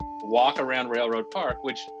walk around Railroad Park,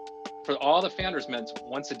 which for all the founders meant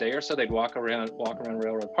once a day or so they'd walk around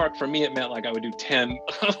Railroad Park. For me, it meant like I would do 10,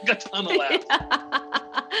 a ton of laps.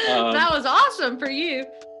 That was awesome for you.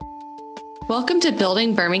 Welcome to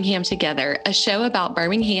Building Birmingham Together, a show about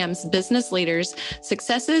Birmingham's business leaders,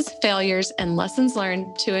 successes, failures, and lessons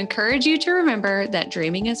learned to encourage you to remember that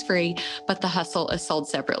dreaming is free, but the hustle is sold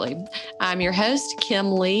separately. I'm your host,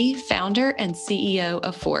 Kim Lee, founder and CEO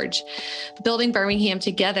of Forge. Building Birmingham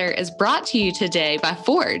Together is brought to you today by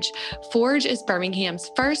Forge. Forge is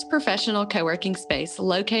Birmingham's first professional co-working space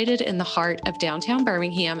located in the heart of downtown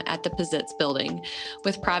Birmingham at the Pizitz Building.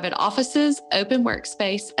 With private offices, open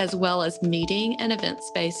workspace, as well as meeting and event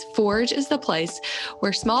space, Forge is the place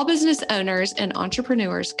where small business owners and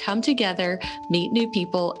entrepreneurs come together, meet new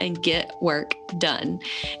people, and get work done.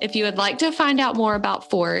 If you would like to find out more about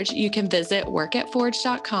Forge, you can visit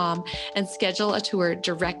workatforge.com and schedule a tour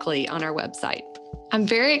directly on our website. I'm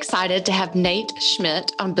very excited to have Nate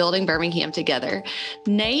Schmidt on Building Birmingham Together.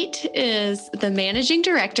 Nate is the managing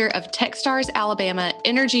director of Techstars Alabama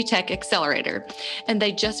Energy Tech Accelerator, and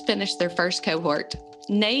they just finished their first cohort.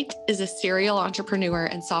 Nate is a serial entrepreneur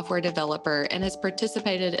and software developer and has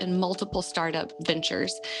participated in multiple startup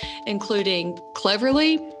ventures, including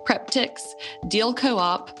Cloverly, Preptix, Deal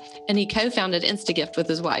Co-op, and he co-founded Instagift with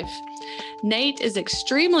his wife. Nate is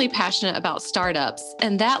extremely passionate about startups,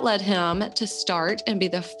 and that led him to start and be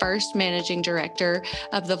the first managing director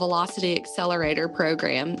of the Velocity Accelerator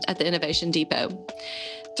program at the Innovation Depot.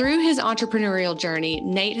 Through his entrepreneurial journey,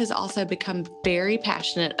 Nate has also become very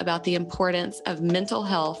passionate about the importance of mental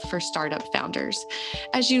health for startup founders.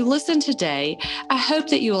 As you listen today, I hope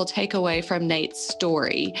that you will take away from Nate's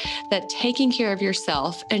story that taking care of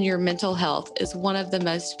yourself and your mental health is one of the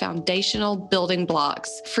most foundational building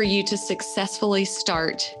blocks for you to successfully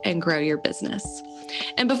start and grow your business.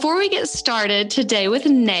 And before we get started today with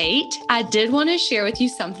Nate, I did want to share with you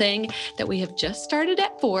something that we have just started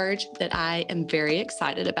at Forge that I am very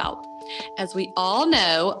excited about. As we all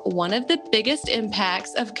know, one of the biggest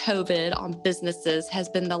impacts of COVID on businesses has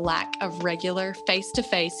been the lack of regular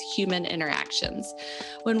face-to-face human interactions.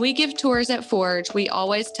 When we give tours at Forge, we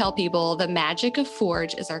always tell people the magic of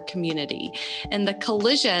Forge is our community and the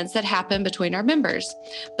collisions that happen between our members.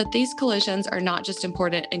 But these collisions are not just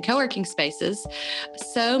important in co-working spaces.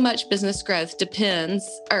 So much business growth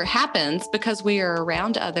happens because we are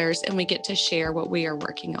around others and we get to share what we are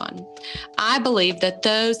working on. I believe that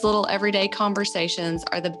those little everyday conversations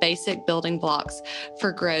are the basic building blocks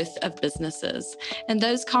for growth of businesses. And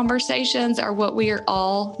those conversations are what we are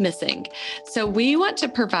all missing. So we want to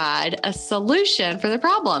provide a solution for the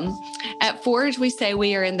problem. At Forge, we say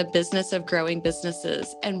we are in the business of growing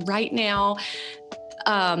businesses. And right now,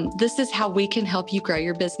 this is how we can help you grow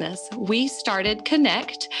your business. We started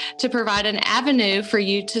Connect to provide an avenue for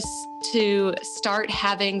you to start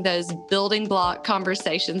having those building block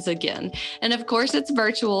conversations again. And of course, it's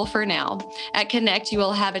virtual for now. At Connect, you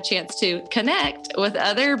will have a chance to connect with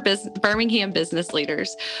other Birmingham business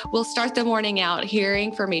leaders. We'll start the morning out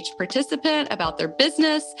hearing from each participant about their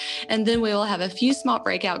business, and then we will have a few small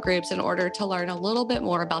breakout groups in order to learn a little bit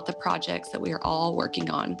more about the projects that we are all working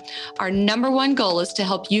on. Our number one goal is to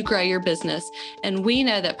help you grow your business, and we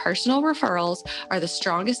know that personal referrals are the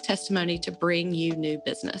strongest testimony to bring you new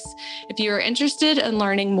business. If you are interested in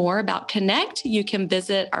learning more about Connect, you can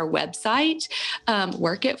visit our website,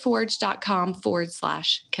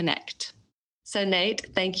 workatforge.com/connect. So Nate,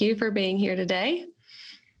 thank you for being here today.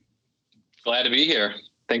 Glad to be here.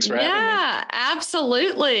 Thanks for having me. Yeah,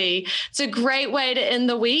 absolutely. It's a great way to end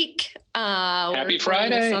the week. Happy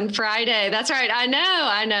Friday. On Friday. That's right. I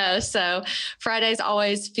know. So Fridays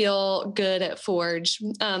always feel good at Forge.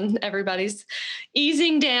 Everybody's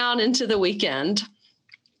easing down into the weekend.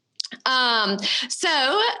 I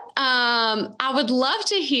would love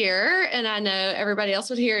to hear, and I know everybody else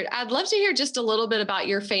would hear, I'd love to hear just a little bit about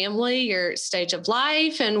your family, your stage of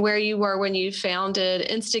life, and where you were when you founded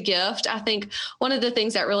Instagift. I think one of the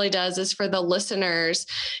things that really does is for the listeners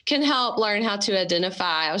can help learn how to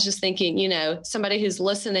identify. I was just thinking, somebody who's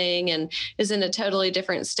listening and is in a totally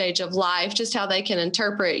different stage of life, just how they can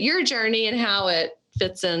interpret your journey and how it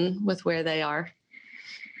fits in with where they are.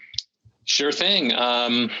 Sure thing.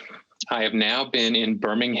 I have now been in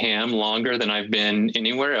Birmingham longer than I've been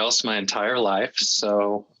anywhere else my entire life.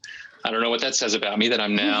 So I don't know what that says about me that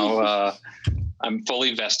I'm now, I'm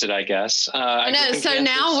fully vested, I guess. I know. So Kansas.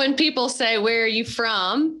 Now when people say, where are you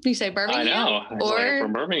from? You say Birmingham? I know. I'm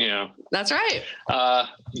from Birmingham. That's right.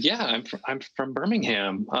 Yeah, I'm from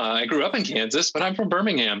Birmingham. I grew up in Kansas, but I'm from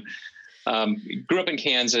Birmingham. Grew up in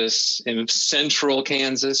Kansas, in central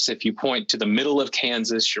Kansas. If you point to the middle of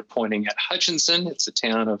Kansas, you're pointing at Hutchinson. It's a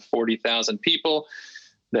town of 40,000 people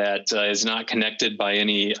that is not connected by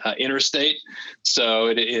any interstate. So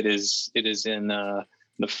it is in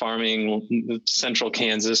the farming central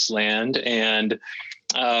Kansas land, and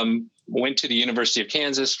went to the University of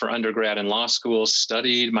Kansas for undergrad and law school,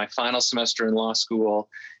 studied my final semester in law school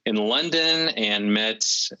in London, and met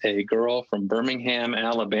a girl from Birmingham,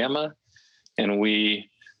 Alabama. And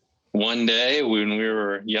one day when we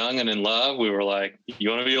were young and in love, we were like, you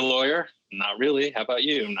want to be a lawyer? Not really. How about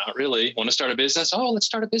you? Not really. Want to start a business? Oh, let's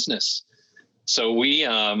start a business. So we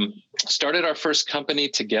started our first company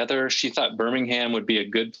together. She thought Birmingham would be a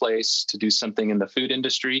good place to do something in the food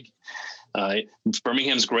industry.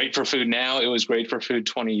 Birmingham's great for food now. It was great for food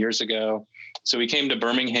 20 years ago. So we came to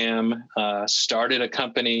Birmingham, started a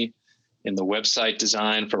company in the website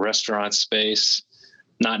design for restaurant space,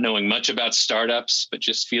 not knowing much about startups, but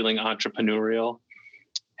just feeling entrepreneurial.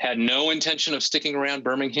 Had no intention of sticking around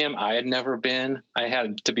Birmingham. I had never been. I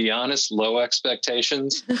had, to be honest, low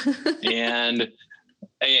expectations, and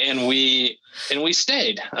we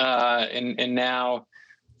stayed. And now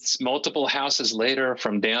it's multiple houses later,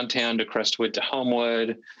 from downtown to Crestwood to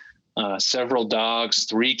Homewood, several dogs,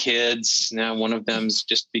 3 kids. Now one of them's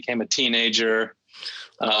just became a teenager.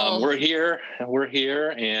 We're here,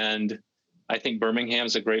 and I think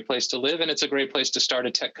Birmingham's a great place to live, and it's a great place to start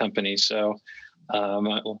a tech company. So,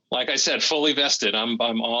 like I said, fully vested. I'm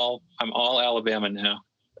all Alabama now.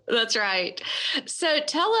 That's right. So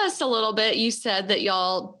tell us a little bit. You said that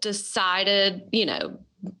y'all decided,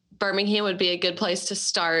 Birmingham would be a good place to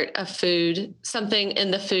start something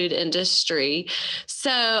in the food industry.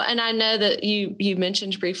 So, and I know that you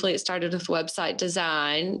mentioned briefly it started with website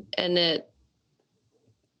design, and it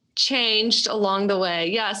changed along the way.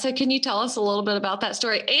 Yeah. So can you tell us a little bit about that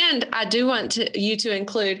story? And I do want you to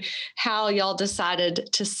include how y'all decided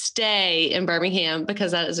to stay in Birmingham,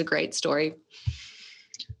 because that is a great story.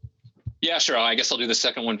 Yeah, sure. I guess I'll do the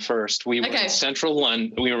second one first. We were in central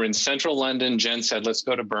London. Jen said, let's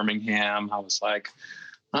go to Birmingham. I was like,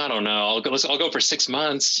 I don't know. I'll go for 6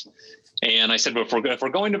 months. And I said, but if we're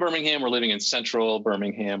going to Birmingham, we're living in central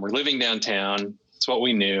Birmingham. We're living downtown. It's what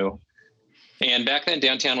we knew. And back then,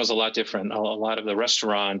 downtown was a lot different. A lot of the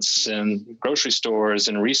restaurants and grocery stores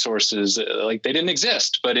and resources, they didn't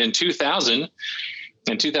exist. But in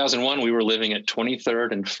 2001, we were living at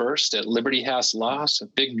 23rd and 1st at Liberty House Lofts, a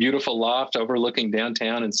big, beautiful loft overlooking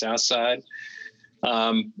downtown and South Side.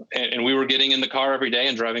 And we were getting in the car every day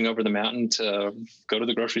and driving over the mountain to go to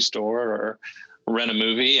the grocery store or rent a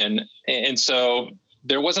movie. And so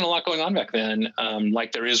there wasn't a lot going on back then,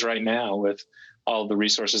 like there is right now with all the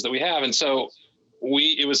resources that we have. And so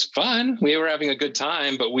it was fun. We were having a good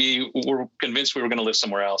time, but we were convinced we were going to live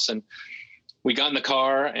somewhere else. And we got in the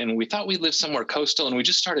car and we thought we'd live somewhere coastal, and we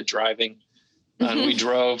just started driving. And we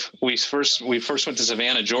drove. We first went to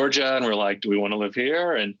Savannah, Georgia, and we're like, do we want to live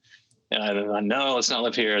here? And no, let's not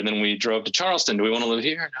live here. And then we drove to Charleston. Do we want to live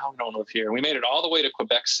here? No, we don't want to live here. We made it all the way to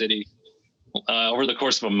Quebec City over the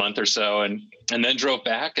course of a month or so, and then drove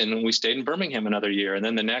back, and we stayed in Birmingham another year, and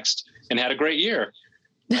then and had a great year.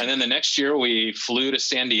 And then the next year we flew to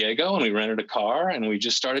San Diego and we rented a car and we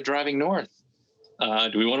just started driving north.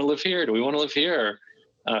 Do we want to live here? Do we want to live here?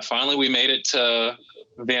 Finally, we made it to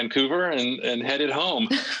Vancouver and headed home,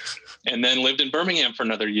 and then lived in Birmingham for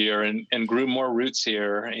another year and grew more roots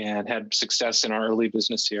here and had success in our early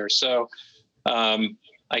business here. So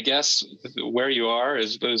I guess where you are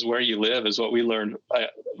is where you live is what we learned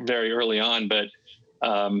very early on. But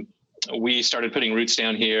we started putting roots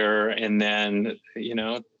down here, and then,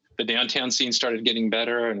 the downtown scene started getting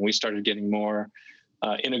better, and we started getting more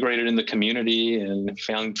integrated in the community and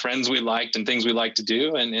found friends we liked and things we liked to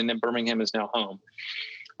do. And then Birmingham is now home.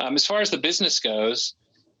 As far as the business goes,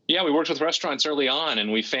 yeah, we worked with restaurants early on,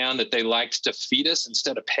 and we found that they liked to feed us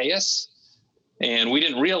instead of pay us. And we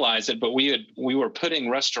didn't realize it, but we were putting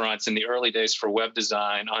restaurants in the early days for web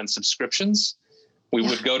design on subscriptions. We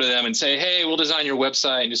would go to them and say, hey, we'll design your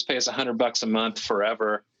website and just pay us $100 a month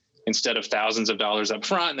forever instead of thousands of dollars up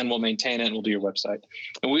front, and then we'll maintain it and we'll do your website.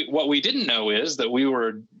 And what we didn't know is that we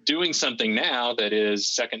were doing something now that is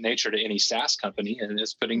second nature to any SaaS company, and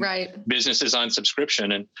is putting businesses on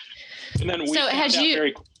subscription. And then we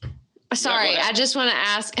Sorry, I just want to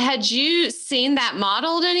ask, had you seen that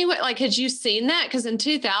modeled anyway? Like, had you seen that? Because in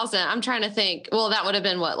 2000, I'm trying to think, well, that would have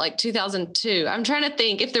been 2002. I'm trying to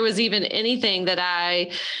think if there was even anything that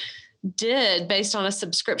I did based on a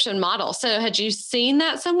subscription model. So had you seen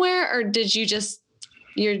that somewhere, or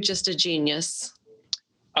you're just a genius?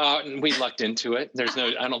 We lucked into it.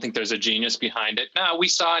 I don't think there's a genius behind it. No, we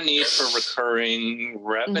saw a need for recurring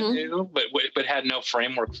revenue, but had no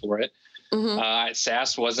framework for it.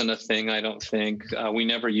 SaaS wasn't a thing, I don't think. We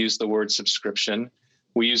never used the word subscription.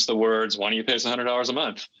 We used the words, why don't you pay us $100 a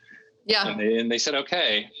month? Yeah. And they said,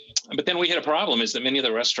 okay. But then we had a problem is that many of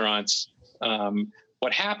the restaurants,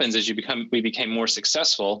 what happens is we became more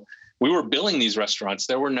successful. We were billing these restaurants.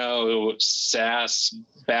 There were no SaaS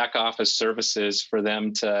back office services for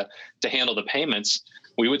them to handle the payments.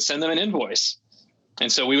 We would send them an invoice.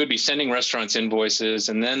 And so we would be sending restaurants invoices,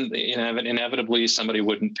 and then inevitably somebody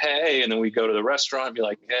wouldn't pay. And then we'd go to the restaurant and be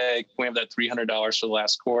like, hey, can we have that $300 for the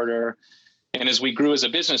last quarter? And as we grew as a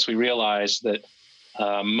business, we realized that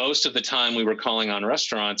most of the time we were calling on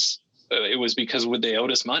restaurants, it was because they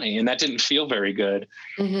owed us money, and that didn't feel very good.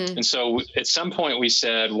 And so at some point we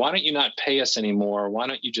said, why don't you not pay us anymore? Why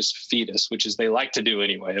don't you just feed us? Which is they like to do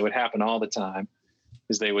anyway. It would happen all the time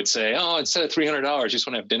is they would say, oh, instead of $300, you just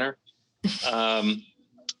want to have dinner.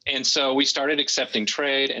 And so we started accepting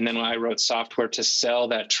trade. And then I wrote software to sell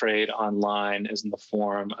that trade online as in the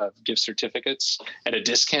form of gift certificates at a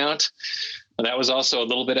discount. And that was also a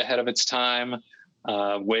little bit ahead of its time.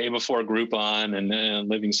 Way before Groupon and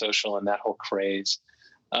Living Social and that whole craze.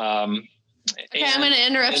 Okay, I'm going to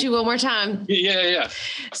interrupt you one more time. Yeah.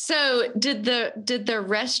 So did the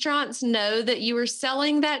restaurants know that you were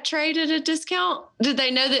selling that trade at a discount? Did they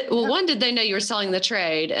know that? Well, one, did they know you were selling the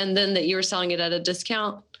trade, and then that you were selling it at a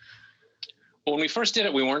discount? Well, when we first did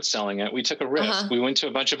it, we weren't selling it. We took a risk. We went to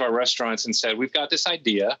a bunch of our restaurants and said, we've got this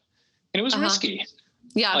idea, and it was risky.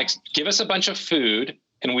 Yeah. Like, give us a bunch of food,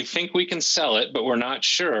 and we think we can sell it, but we're not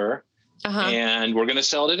sure. And we're going to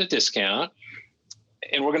sell it at a discount.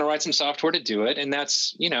 And we're going to write some software to do it. And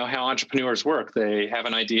that's, how entrepreneurs work. They have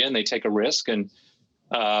an idea and they take a risk. And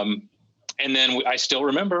then I still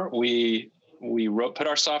remember we put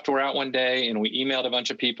our software out one day and we emailed a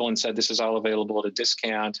bunch of people and said, this is all available at a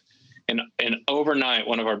discount. And overnight,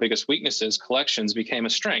 one of our biggest weaknesses, collections, became a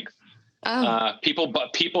strength. People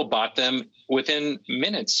bought them within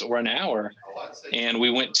minutes or an hour. And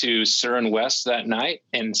we went to Sir and West that night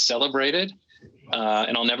and celebrated.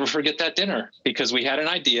 And I'll never forget that dinner because we had an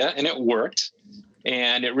idea and it worked.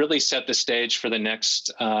 And it really set the stage for the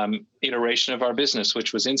next iteration of our business,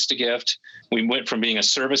 which was InstaGift. We went from being a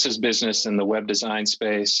services business in the web design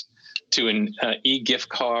space to an e-gift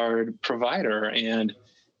card provider. And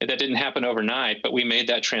that didn't happen overnight, but we made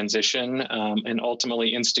that transition. And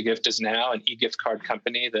ultimately, InstaGift is now an e-gift card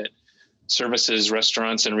company that services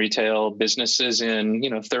restaurants and retail businesses in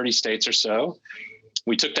 30 states or so.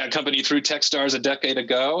 We took that company through Techstars a decade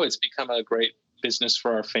ago. It's become a great business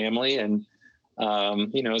for our family, and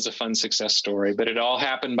it's a fun success story. But it all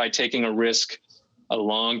happened by taking a risk a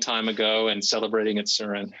long time ago and celebrating at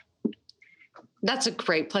Surin. That's a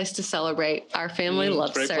great place to celebrate. Our family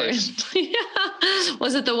loves Surin. Yeah.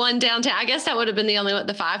 Was it the one downtown? I guess that would have been the only one.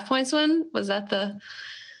 The 5 Points one? Was that the?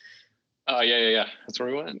 Yeah. That's where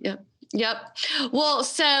we went. Yep. Well,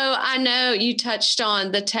 so I know you touched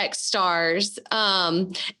on the Techstars,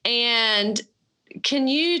 and can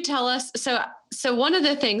you tell us, so one of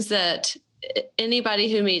the things that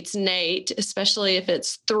anybody who meets Nate, especially if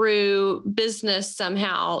it's through business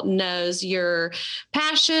somehow, knows your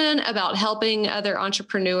passion about helping other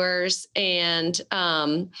entrepreneurs and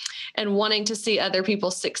wanting to see other people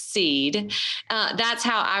succeed. That's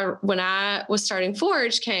how when I was starting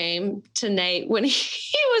Forge, came to Nate when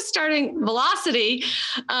he was starting Velocity,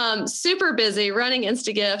 super busy running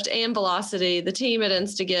InstaGift and Velocity, the team at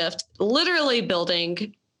InstaGift, literally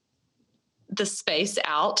building the space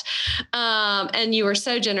out. And you were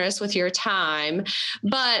so generous with your time.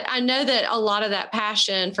 But I know that a lot of that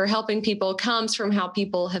passion for helping people comes from how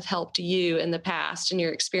people have helped you in the past and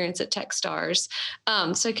your experience at Techstars.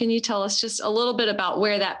 So can you tell us just a little bit about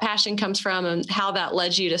where that passion comes from and how that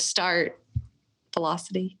led you to start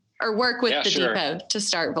Velocity? Or work with Depot to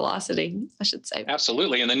start Velocity, I should say.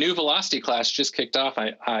 Absolutely. And the new Velocity class just kicked off.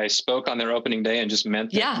 I spoke on their opening day and just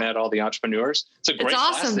met all the entrepreneurs. It's a great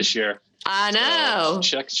class this year. I know.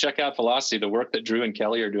 So check out Velocity. The work that Drew and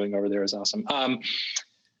Kelly are doing over there is awesome.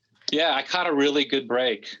 I caught a really good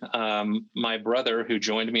break. My brother, who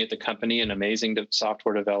joined me at the company, an amazing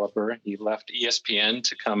software developer, he left ESPN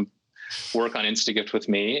to come work on InstaGift with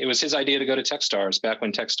me. It was his idea to go to Techstars back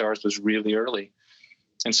when Techstars was really early.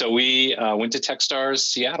 And so we went to Techstars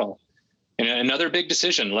Seattle. And another big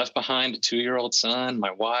decision, left behind a 2-year-old son,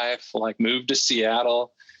 my wife, moved to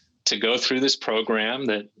Seattle to go through this program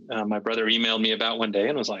that my brother emailed me about one day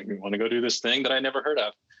and was like, we want to go do this thing that I never heard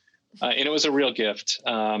of. And it was a real gift.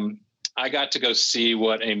 I got to go see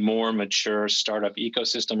what a more mature startup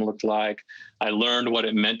ecosystem looked like. I learned what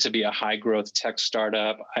it meant to be a high growth tech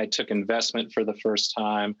startup. I took investment for the first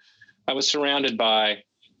time. I was surrounded by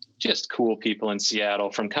just cool people in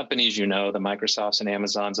Seattle, from companies, the Microsofts and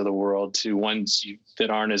Amazons of the world, to ones that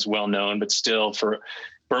aren't as well known, but still for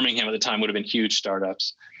Birmingham at the time would have been huge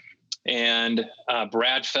startups. And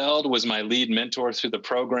Brad Feld was my lead mentor through the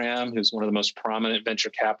program, who's one of the most prominent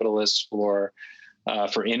venture capitalists for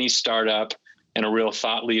any startup, and a real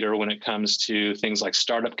thought leader when it comes to things like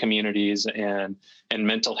startup communities and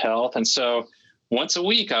mental health. And so once a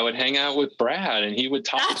week I would hang out with Brad, and he would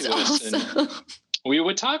talk to us, and we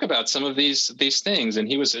would talk about some of these things. And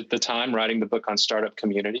he was at the time writing the book on startup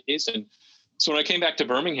communities. And so when I came back to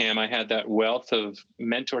Birmingham, I had that wealth of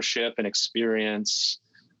mentorship and experience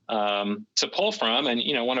to pull from. And,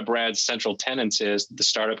 one of Brad's central tenets is the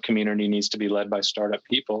startup community needs to be led by startup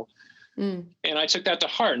people. And I took that to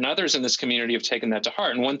heart, and others in this community have taken that to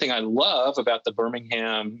heart. And one thing I love about the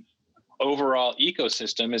Birmingham overall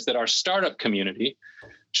ecosystem is that our startup community,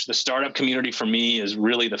 the startup community for me is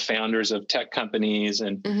really the founders of tech companies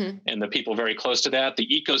and the people very close to that. The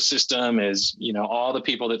ecosystem is, all the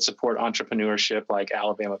people that support entrepreneurship like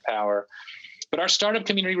Alabama Power. But our startup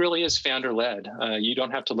community really is founder led. You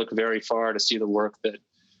don't have to look very far to see the work that,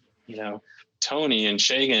 Tony and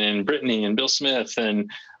Shagan and Brittany and Bill Smith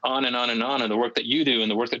and on and on and on, and the work that you do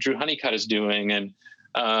and the work that Drew Honeycutt is doing. And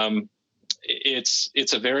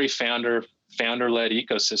it's a very founder-led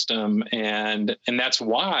ecosystem. And that's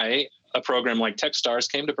why a program like Techstars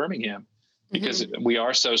came to Birmingham, because we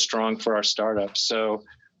are so strong for our startups. So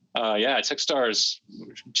Techstars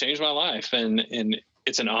changed my life. And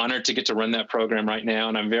it's an honor to get to run that program right now.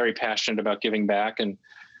 And I'm very passionate about giving back. And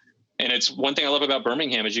it's one thing I love about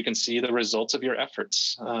Birmingham is you can see the results of your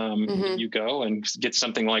efforts. You go and get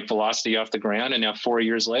something like Velocity off the ground, and now 4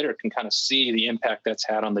 years later can kind of see the impact that's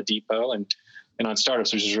had on the depot and on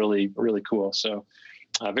startups, which is really, really cool. So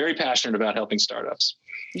very passionate about helping startups.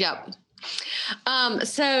 Yep.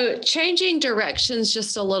 So changing directions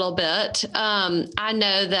just a little bit. I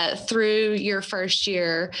know that through your first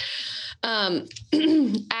year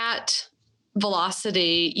at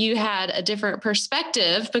Velocity, you had a different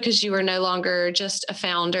perspective because you were no longer just a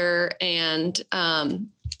founder, and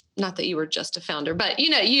not that you were just a founder, but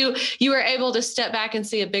you were able to step back and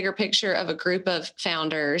see a bigger picture of a group of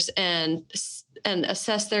founders and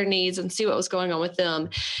assess their needs and see what was going on with them.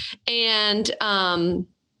 And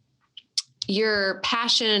your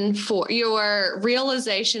passion for your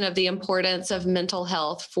realization of the importance of mental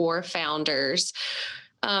health for founders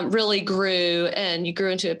really grew, and you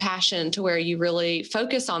grew into a passion to where you really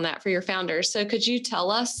focus on that for your founders. So could you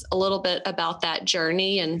tell us a little bit about that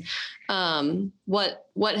journey and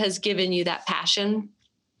what has given you that passion?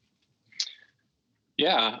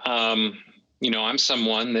 Yeah. I'm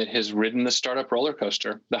someone that has ridden the startup roller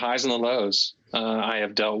coaster, the highs and the lows. I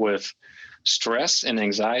have dealt with stress and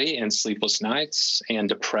anxiety and sleepless nights and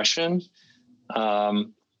depression.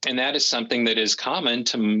 And that is something that is common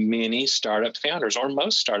to many startup founders, or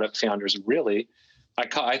most startup founders, really.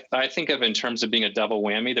 I think of in terms of being a double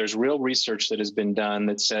whammy. There's real research that has been done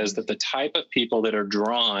that says that the type of people that are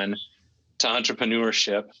drawn to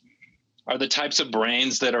entrepreneurship are the types of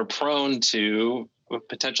brains that are prone to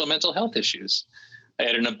potential mental health issues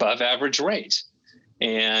at an above average rate.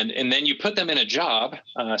 And then you put them in a job.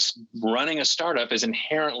 Running a startup is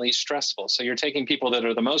inherently stressful. So you're taking people that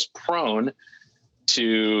are the most prone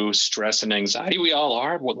to stress and anxiety. We all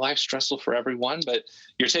are. Life's stressful for everyone, but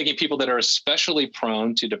you're taking people that are especially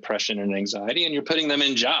prone to depression and anxiety, and you're putting them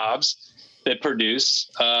in jobs that produce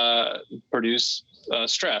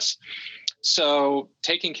stress. So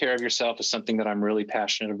taking care of yourself is something that I'm really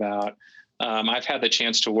passionate about. I've had the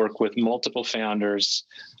chance to work with multiple founders.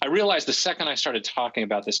 I realized the second I started talking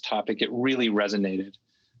about this topic, it really resonated.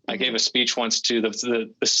 I gave a speech once to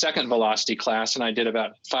the second Velocity class, and I did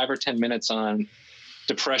about 5 or 10 minutes on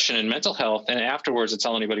depression and mental health. And afterwards, it's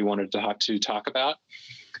all anybody wanted to talk about.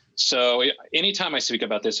 So anytime I speak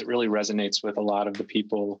about this, it really resonates with a lot of the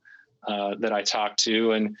people that I talk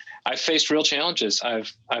to. And I've faced real challenges.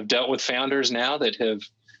 I've dealt with founders now that have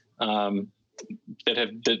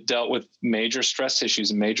dealt with major stress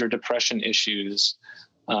issues and major depression issues.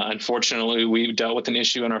 Unfortunately, we dealt with an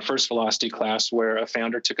issue in our first Velocity class where a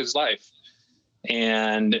founder took his life.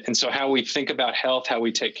 And so how we think about health, how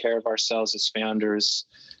we take care of ourselves as founders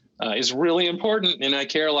is really important. And I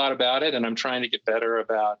care a lot about it. And I'm trying to get better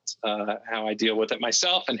about how I deal with it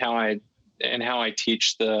myself, and how I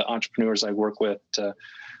teach the entrepreneurs I work with to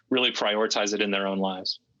really prioritize it in their own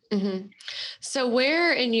lives. Mm-hmm. So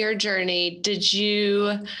where in your journey did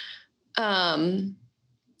you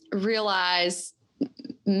realize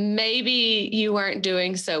maybe you weren't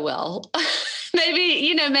doing so well.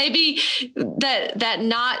 maybe that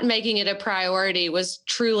not making it a priority was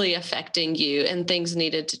truly affecting you and things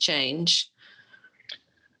needed to change?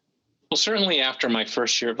 Well, certainly after my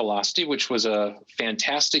first year at Velocity, which was a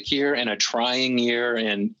fantastic year and a trying year,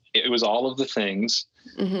 and it was all of the things.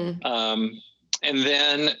 Mm-hmm. And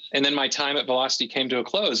then my time at Velocity came to a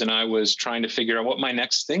close, and I was trying to figure out what my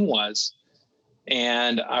next thing was.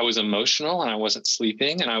 And I was emotional, and I wasn't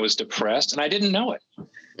sleeping, and I was depressed, and I didn't know it.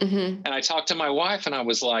 Mm-hmm. And I talked to my wife, and I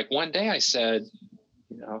was like, one day I said,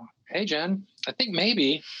 hey, Jen, I think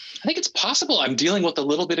it's possible I'm dealing with a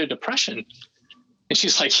little bit of depression. And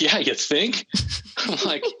she's like, yeah, you think? I'm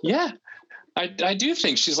like, yeah, I do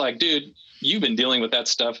think. She's like, dude, you've been dealing with that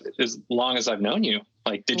stuff as long as I've known you.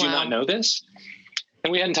 Like, did you not know this?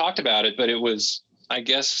 And we hadn't talked about it, but it was, I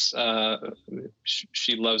guess,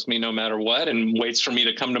 she loves me no matter what and waits for me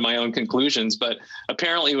to come to my own conclusions. But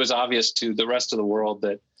apparently it was obvious to the rest of the world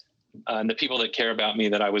that and the people that care about me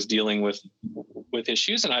that I was dealing with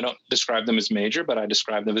issues. And I don't describe them as major, but I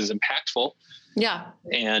describe them as impactful. Yeah.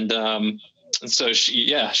 And so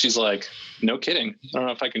she's like, no kidding. I don't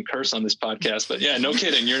know if I can curse on this podcast, but yeah, no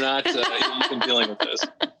kidding. You're not, you've been dealing with this.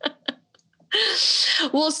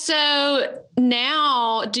 Well, so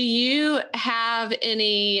now do you have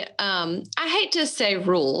any, I hate to say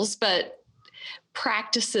rules, but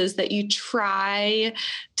practices that you try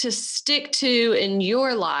to stick to in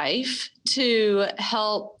your life to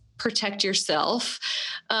help protect yourself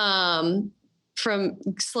from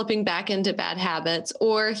slipping back into bad habits,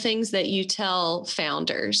 or things that you tell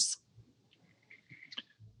founders?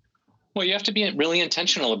 Well, you have to be really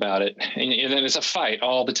intentional about it. And then it's a fight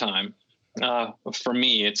all the time. For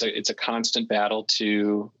me, it's a constant battle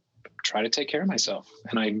to try to take care of myself.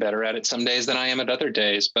 And I'm better at it some days than I am at other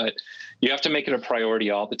days, but you have to make it a priority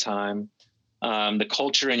all the time. The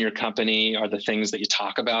culture in your company are the things that you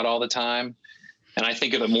talk about all the time. And I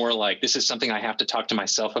think of it more like this is something I have to talk to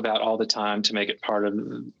myself about all the time to make it part of,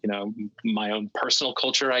 my own personal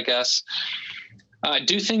culture, I guess.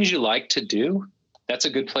 Do things you like to do. That's a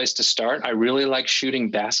good place to start. I really like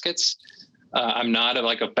shooting baskets. I'm not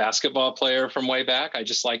a basketball player from way back. I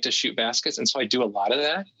just like to shoot baskets. And so I do a lot of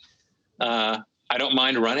that. I don't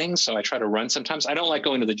mind running, so I try to run sometimes. I don't like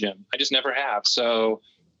going to the gym. I just never have. So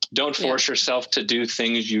don't force yourself to do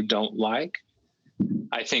things you don't like,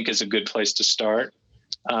 I think is a good place to start.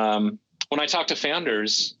 When I talk to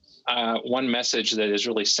founders, one message that is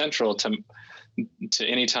really central to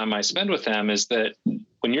any time I spend with them is that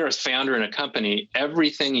when you're a founder in a company,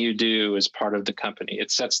 everything you do is part of the company.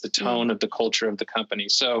 It sets the tone of the culture of the company.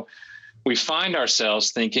 So we find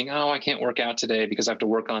ourselves thinking, I can't work out today because I have to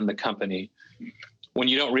work on the company. When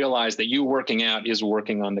you don't realize that you working out is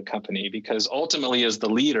working on the company, because ultimately as the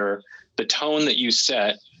leader, the tone that you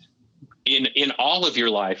set in all of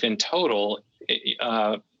your life in total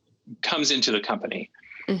comes into the company.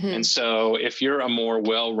 Mm-hmm. And so if you're a more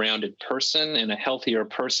well-rounded person and a healthier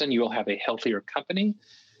person, you will have a healthier company.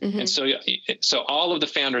 Mm-hmm. And so all of the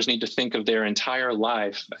founders need to think of their entire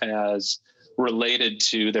life as related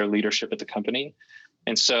to their leadership at the company.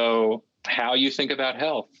 And so how you think about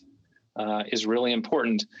health is really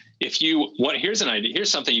important. Here's an idea.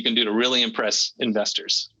 Here's something you can do to really impress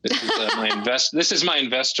investors. This is my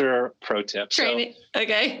investor pro tip. Training. So,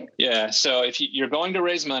 okay. Yeah. So if you're going to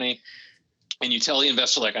raise money and you tell the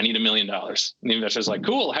investor, I need $1 million, and the investor's like,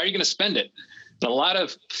 cool, how are you going to spend it? And a lot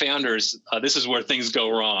of founders, this is where things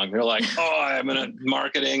go wrong. They're like, I'm going to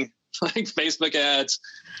marketing, like Facebook ads.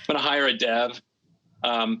 I'm going to hire a dev.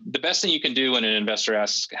 The best thing you can do when an investor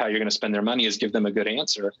asks how you're going to spend their money is give them a good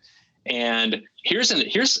answer. And here's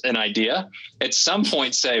an idea. At some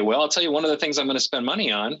point say, well, I'll tell you one of the things I'm going to spend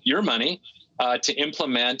money on, your money, to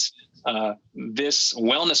implement this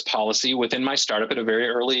wellness policy within my startup at a very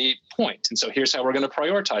early point. And so here's how we're going to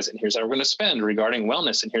prioritize it. And here's how we're going to spend regarding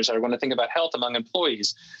wellness. And here's how we're going to think about health among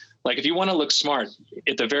employees. If you want to look smart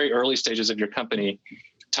at the very early stages of your company,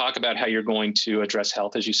 talk about how you're going to address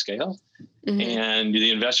health as you scale. Mm-hmm. And the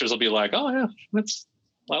investors will be like, oh yeah,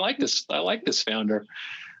 I like this. I like this founder.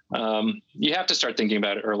 You have to start thinking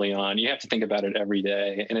about it early on. You have to think about it every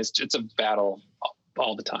day. And it's a battle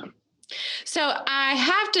all the time. So I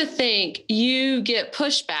have to think you get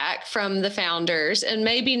pushback from the founders, and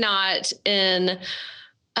maybe not in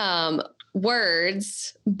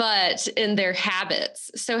words, but in their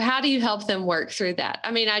habits. So how do you help them work through that?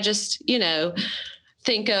 I mean, I just,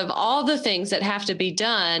 think of all the things that have to be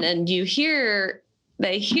done, and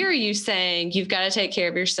they hear you saying, you've got to take care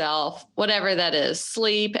of yourself, whatever that is,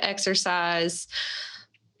 sleep, exercise,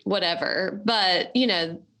 whatever. But,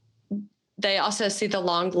 they also see the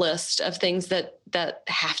long list of things that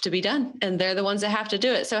have to be done, and they're the ones that have to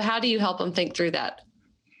do it. So how do you help them think through that?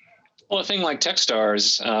 Well, a thing like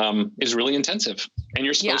Techstars is really intensive, and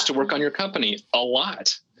you're supposed to work on your company a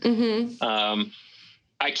lot. Mm-hmm.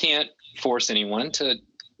 I can't force anyone to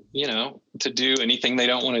do anything they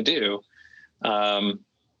don't want to do.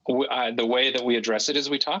 The way that we address it is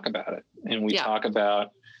we talk about it, and we talk about,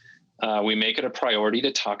 we make it a priority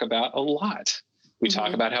to talk about a lot. We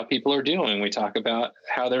talk about how people are doing. We talk about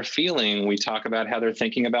how they're feeling. We talk about how they're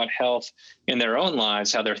thinking about health in their own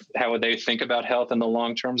lives, how they think about health in the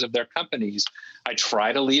long terms of their companies. I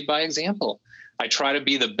try to lead by example. I try to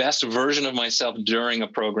be the best version of myself during a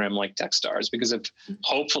program like Techstars, because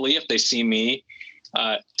hopefully if they see me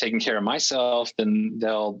taking care of myself, then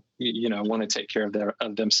they'll want to take care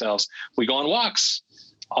of themselves. We go on walks.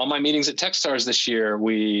 All my meetings at Techstars this year,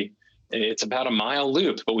 it's about a mile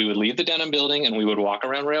loop, but we would leave the Denham building and we would walk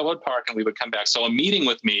around Railroad Park and we would come back. So a meeting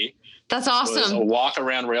with me, that's awesome, was a walk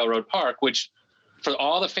around Railroad Park, which for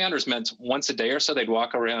all the founders meant once a day or so they'd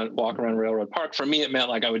walk around Railroad Park. For me, it meant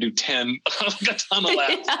like I would do 10 a ton of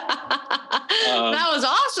laps. That was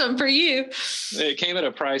awesome for you. It came at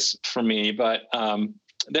a price for me, but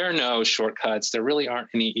there are no shortcuts. There really aren't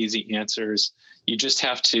any easy answers. You just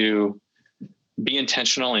have to be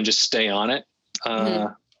intentional and just stay on it.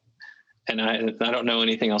 And I don't know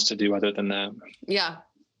anything else to do other than that. Yeah.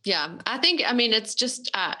 Yeah. It's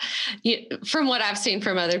just, from what I've seen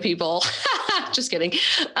from other people, just kidding.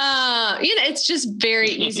 It's just very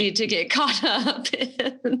easy to get caught up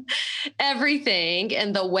in everything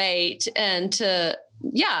and the weight, and to,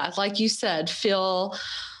 like you said, feel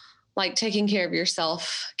like taking care of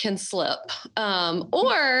yourself can slip,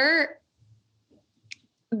 or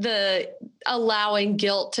the allowing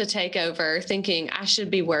guilt to take over, thinking I should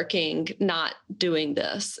be working, not doing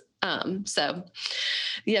this. Being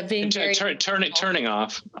turning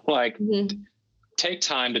off, like take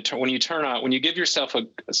time to when you turn on, when you give yourself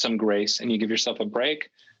some grace and you give yourself a break,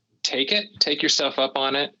 take yourself up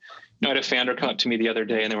on it. I had a founder come up to me the other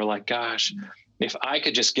day and they were like, gosh, if I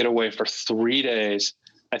could just get away for 3 days,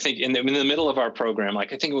 I think in the middle of our program, I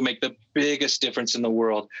think it would make the biggest difference in the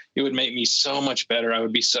world. It would make me so much better. I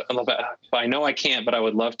would be I know I can't, but I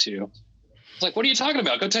would love to. It's like, what are you talking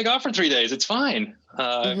about? Go take off for 3 days. It's fine.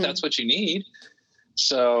 If that's what you need.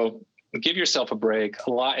 So give yourself a break.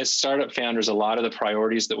 As startup founders, a lot of the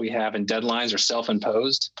priorities that we have and deadlines are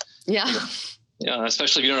self-imposed. Yeah.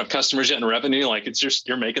 Especially if you don't have customers yet in revenue, like it's just,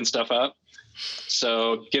 you're making stuff up.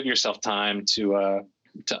 So give yourself time to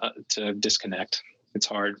disconnect. It's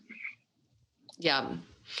hard. Yeah.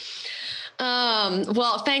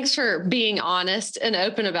 Well, thanks for being honest and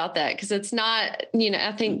open about that. 'Cause it's not,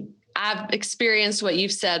 I think I've experienced what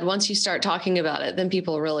you've said. Once you start talking about it, then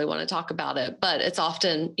people really want to talk about it, but it's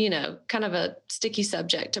often, kind of a sticky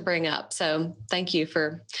subject to bring up. So thank you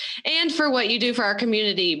for what you do for our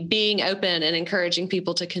community, being open and encouraging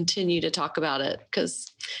people to continue to talk about it,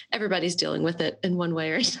 because everybody's dealing with it in one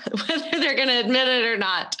way or another, whether they're going to admit it or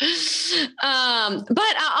not. But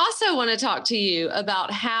I also want to talk to you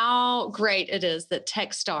about how great it is that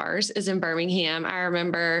Techstars is in Birmingham. I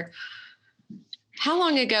remember, how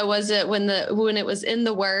long ago was it when it was in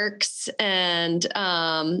the works, and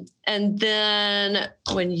then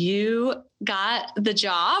when you got the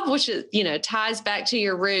job, which is, ties back to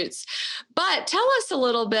your roots. But tell us a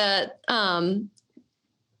little bit,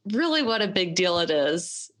 really what a big deal it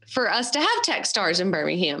is for us to have Techstars in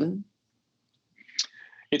Birmingham.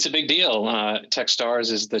 It's a big deal.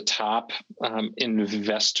 Techstars is the top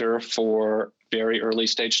investor for very early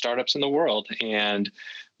stage startups in the world, and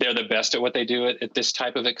they're the best at what they do at this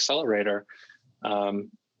type of accelerator.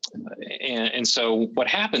 And so what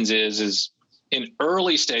happens is in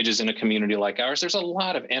early stages in a community like ours, there's a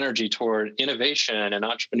lot of energy toward innovation and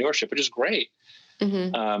entrepreneurship, which is great.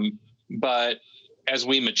 But as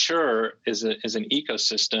we mature as an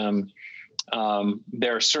ecosystem,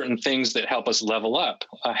 there are certain things that help us level up.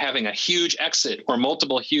 Having a huge exit or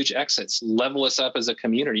multiple huge exits level us up as a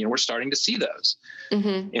community, and we're starting to see those.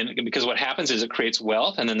 And because what happens is it creates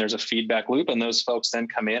wealth, and then there's a feedback loop, and those folks then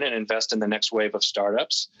come in and invest in the next wave of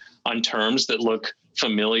startups on terms that look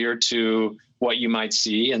familiar to what you might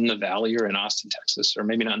see in the Valley or in Austin, Texas, or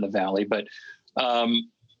maybe not in the Valley, but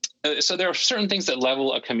so there are certain things that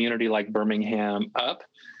level a community like Birmingham up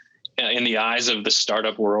in the eyes of the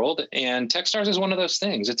startup world. And Techstars is one of those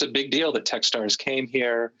things. It's a big deal that Techstars came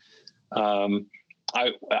here.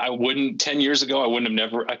 I wouldn't, 10 years ago,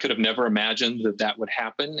 I could have never imagined that would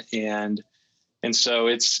happen. And so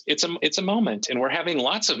it's a moment, and we're having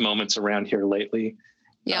lots of moments around here lately.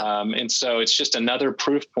 Yeah. And so it's just another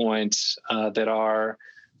proof point that our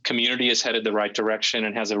community is headed the right direction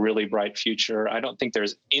and has a really bright future. I don't think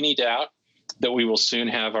there's any doubt that we will soon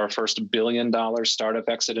have our first $1 billion startup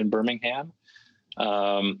exit in Birmingham.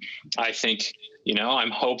 I think,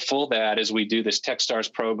 I'm hopeful that as we do this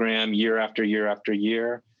Techstars program year after year after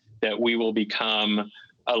year, that we will become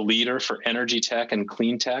a leader for energy tech and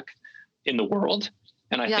clean tech in the world.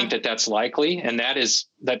 And I think that that's likely. And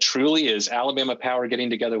that truly is Alabama Power getting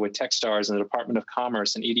together with Techstars and the Department of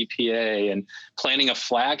Commerce and EDPA and planting a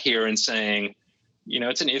flag here and saying,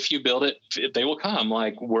 it's an if you build it, they will come.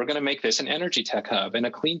 Like, we're going to make this an energy tech hub and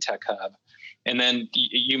a clean tech hub. And then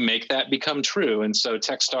you make that become true. And so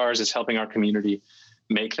Techstars is helping our community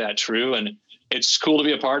make that true. And it's cool to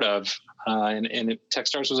be a part of. And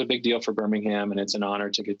Techstars was a big deal for Birmingham, and it's an honor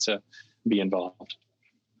to get to be involved.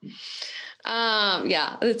 So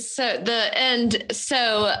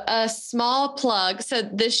a small plug. So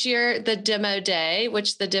this year, the demo day,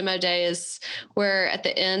 which the demo day is where at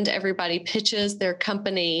the end, everybody pitches their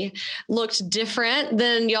company, looked different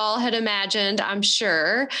than y'all had imagined, I'm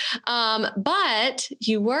sure. But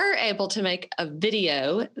you were able to make a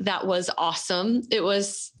video that was awesome. It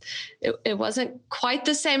wasn't quite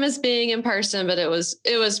the same as being in person, but it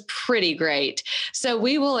was pretty great. So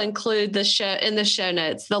we will include the show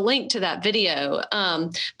notes, the link to that video.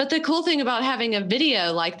 But the cool thing about having a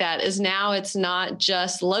video like that is now it's not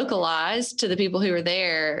just localized to the people who are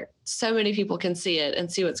there. So many people can see it and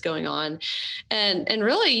see what's going on, and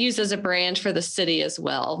really use as a brand for the city as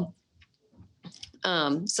well.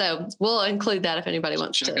 So we'll include that if anybody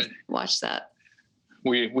wants to watch that.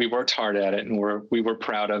 We worked hard at it, and we were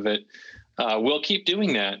proud of it. We'll keep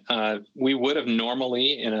doing that. We would have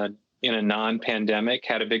normally in a non-pandemic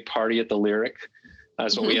had a big party at the Lyric.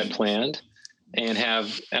 That's what we had planned, and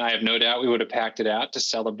I have no doubt we would have packed it out to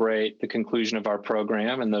celebrate the conclusion of our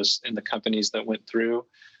program and the companies that went through.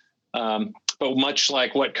 But much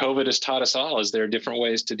like what COVID has taught us all, is there are different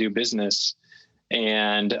ways to do business.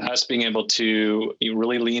 And us being able to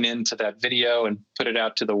really lean into that video and put it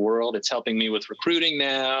out to the world, it's helping me with recruiting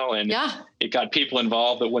now. And it got people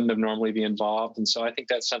involved that wouldn't have normally be involved. And so I think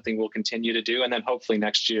that's something we'll continue to do. And then hopefully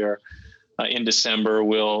next year in December,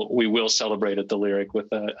 we will celebrate at the Lyric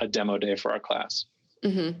with a demo day for our class.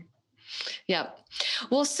 Mm-hmm. Yep.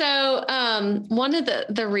 Well, so one of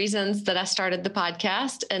the reasons that I started the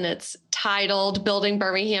podcast, and it's titled Building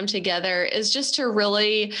Birmingham Together, is just to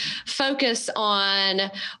really focus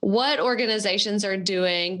on what organizations are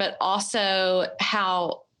doing, but also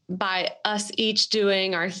how by us each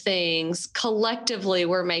doing our things collectively,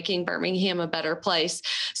 we're making Birmingham a better place.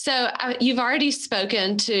 So you've already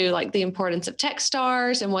spoken to like the importance of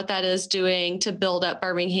Techstars and what that is doing to build up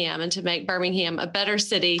Birmingham and to make Birmingham a better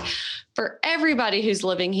city for everybody who's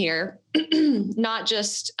living here, not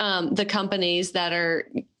just the companies that are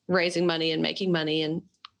raising money and making money and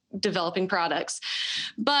developing products.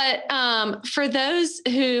 But for those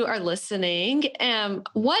who are listening,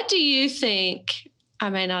 what do you think? I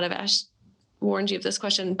may not have warned you of this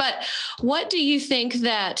question, but what do you think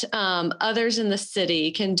that others in the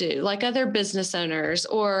city can do, like other business owners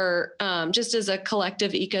or just as a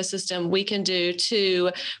collective ecosystem, we can do to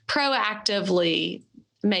proactively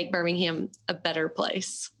make Birmingham a better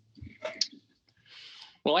place?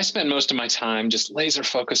 Well, I spend most of my time just laser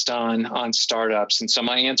focused on startups. And so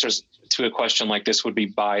my answers to a question like this would be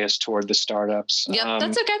biased toward the startups. Yeah,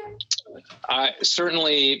 that's okay. I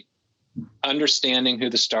certainly understanding who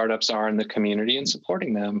the startups are in the community and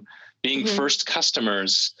supporting them, being first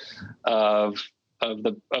customers of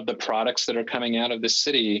the products that are coming out of the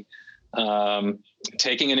city,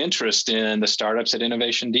 taking an interest in the startups at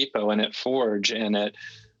Innovation Depot and at Forge and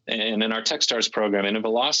in our Techstars program and in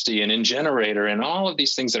Velocity and in Generator and all of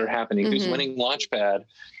these things that are happening, who's winning Launchpad,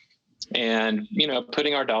 and,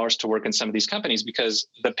 putting our dollars to work in some of these companies, because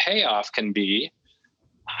the payoff can be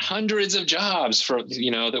hundreds of jobs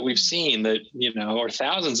that we've seen that, or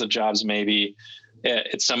thousands of jobs, maybe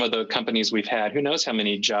at some of the companies we've had. Who knows how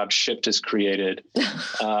many jobs Shipt has created.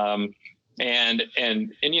 And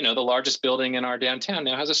the largest building in our downtown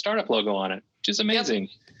now has a startup logo on it, which is amazing.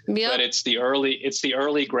 Yep. But it's the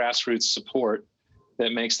early grassroots support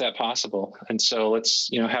that makes that possible. And so let's,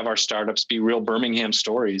 have our startups be real Birmingham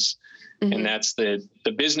stories. Mm-hmm. And that's the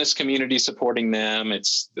business community supporting them.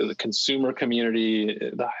 It's the consumer community,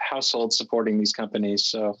 the household supporting these companies.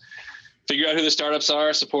 So figure out who the startups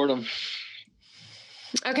are, support them.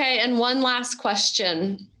 Okay. And one last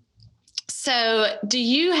question. So do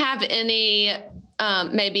you have any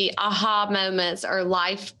maybe aha moments or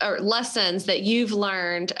life or lessons that you've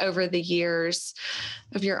learned over the years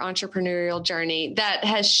of your entrepreneurial journey that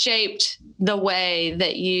has shaped the way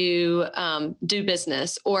that you do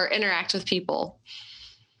business or interact with people?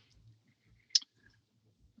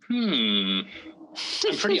 I'm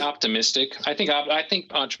pretty optimistic. I think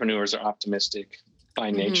entrepreneurs are optimistic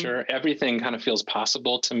by nature. Everything kind of feels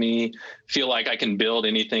possible to me. Feel like I can build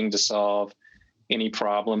anything to solve any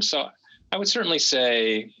problem. So I would certainly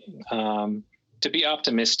say to be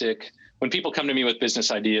optimistic. When people come to me with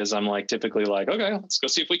business ideas, I'm typically like, okay, let's go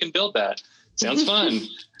see if we can build that. Sounds fun.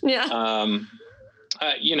 Yeah.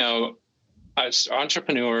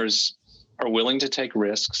 Entrepreneurs are willing to take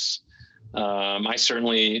risks. I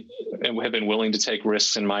certainly have been willing to take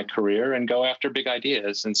risks in my career and go after big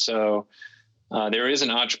ideas. And so there is an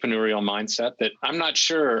entrepreneurial mindset that I'm not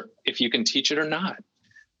sure if you can teach it or not.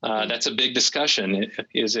 That's a big discussion.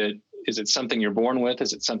 Is it something you're born with?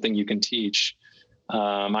 Is it something you can teach?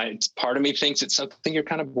 Part of me thinks it's something you're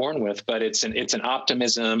kind of born with, but it's an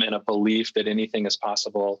optimism and a belief that anything is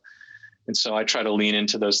possible. And so I try to lean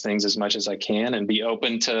into those things as much as I can and be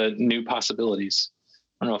open to new possibilities.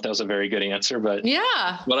 I don't know if that was a very good answer, but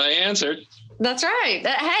yeah, what I answered. That's right.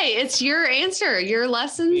 Hey, it's your answer, your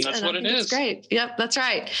lessons. That's what it is. It's great. Yep, that's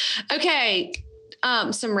right. Okay.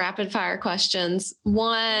 Some rapid fire questions.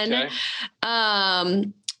 One, okay.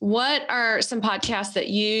 What are some podcasts that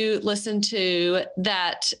you listen to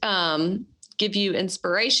that give you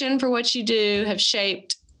inspiration for what you do, have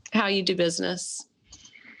shaped how you do business?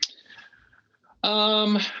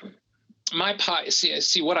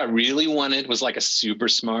 See, what I really wanted was like a super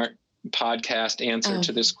smart podcast answer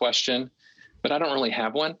to this question, but I don't really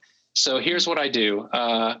have one. So here's what I do.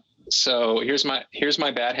 So here's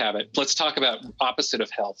my bad habit. Let's talk about opposite of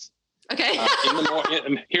health. Okay.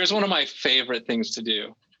 Here's one of my favorite things to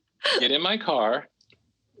do. Get in my car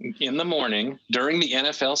in the morning during the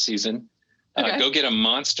NFL season, go get a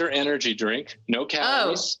Monster energy drink, no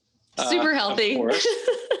calories. Super healthy. Of course.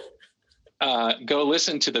 Go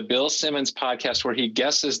listen to the Bill Simmons podcast where he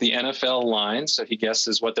guesses the NFL line. So he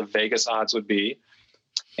guesses what the Vegas odds would be.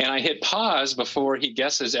 And I hit pause before he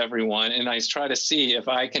guesses everyone. And I try to see if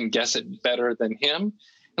I can guess it better than him. And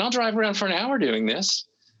I'll drive around for an hour doing this,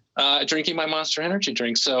 drinking my Monster energy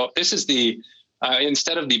drink. So this is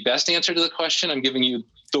instead of the best answer to the question, I'm giving you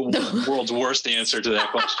the world's worst answer to that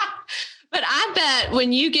question. But I bet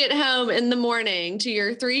when you get home in the morning to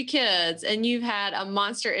your 3 kids and you've had a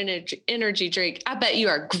Monster energy drink, I bet you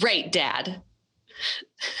are a great dad.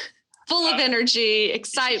 Full of energy,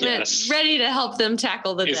 excitement, yes. Ready to help them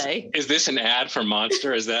tackle the day. Is this an ad for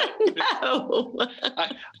Monster? Is that? No.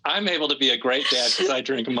 I'm able to be a great dad because I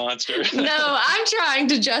drink Monster. No, I'm trying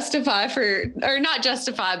to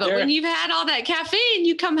but when you've had all that caffeine,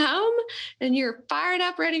 you come home and you're fired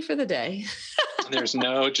up, ready for the day. There's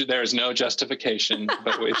no justification,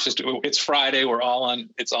 but it's Friday.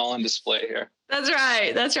 It's all on display here. That's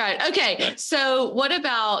right. Okay. So what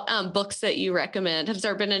about books that you recommend? Have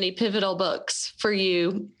there been any pivotal books for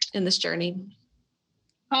you in this journey?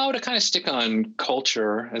 Oh, to kind of stick on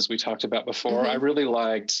culture, as we talked about before, I really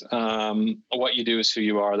liked What You Do Is Who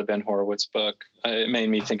You Are, the Ben Horowitz book. It made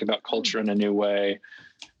me think about culture in a new way.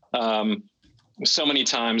 So many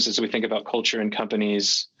times as we think about culture in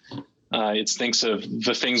companies, it thinks of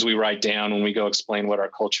the things we write down when we go explain what our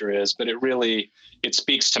culture is, but it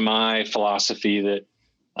speaks to my philosophy that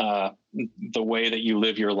the way that you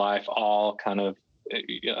live your life all kind of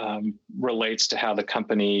relates to how the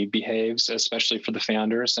company behaves, especially for the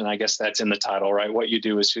founders. And I guess that's in the title, right? What you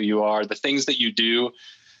do is who you are. The things that you do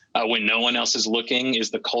when no one else is looking is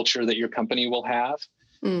the culture that your company will have.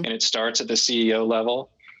 And it starts at the CEO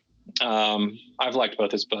level. I've liked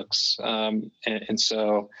both his books. And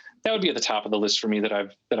so that would be at the top of the list for me that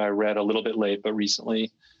I read a little bit late, but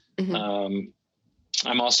recently.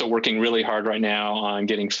 I'm also working really hard right now on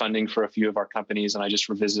getting funding for a few of our companies. And I just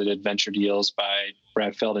revisited Venture Deals by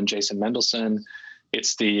Brad Feld and Jason Mendelson.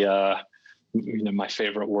 It's my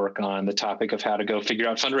favorite work on the topic of how to go figure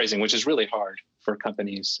out fundraising, which is really hard for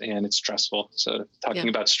companies and it's stressful. So talking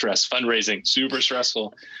about stress, fundraising, super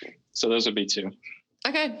stressful. So those would be 2.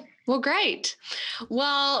 Okay. Well, great.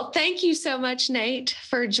 Well, thank you so much, Nate,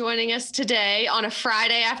 for joining us today on a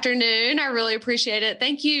Friday afternoon. I really appreciate it.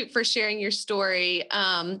 Thank you for sharing your story.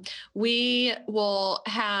 We will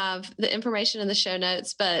have the information in the show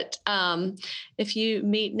notes, but if you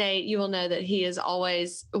meet Nate, you will know that he is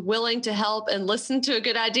always willing to help and listen to a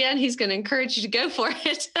good idea, and he's going to encourage you to go for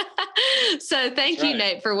it. So thank you,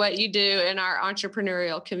 Nate, for what you do in our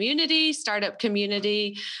entrepreneurial community, startup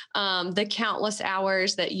community, the countless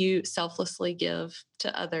hours that you selflessly give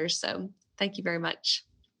to others. So thank you very much.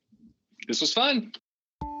 This was fun.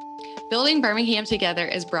 Building Birmingham Together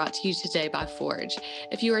is brought to you today by Forge.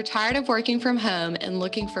 If you are tired of working from home and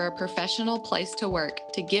looking for a professional place to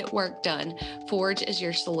work to get work done, Forge is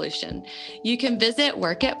your solution. You can visit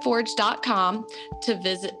workatforge.com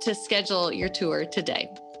to schedule your tour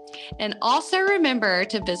today. And also remember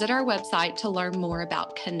to visit our website to learn more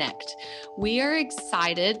about Connect. We are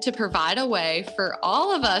excited to provide a way for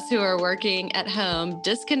all of us who are working at home,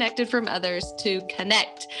 disconnected from others, to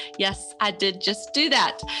connect. Yes, I did just do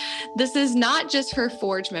that. This is not just for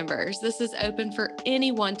Forge members. This is open for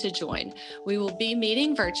anyone to join. We will be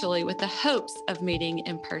meeting virtually with the hopes of meeting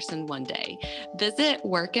in person one day. Visit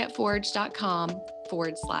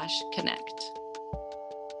workatforge.com/connect.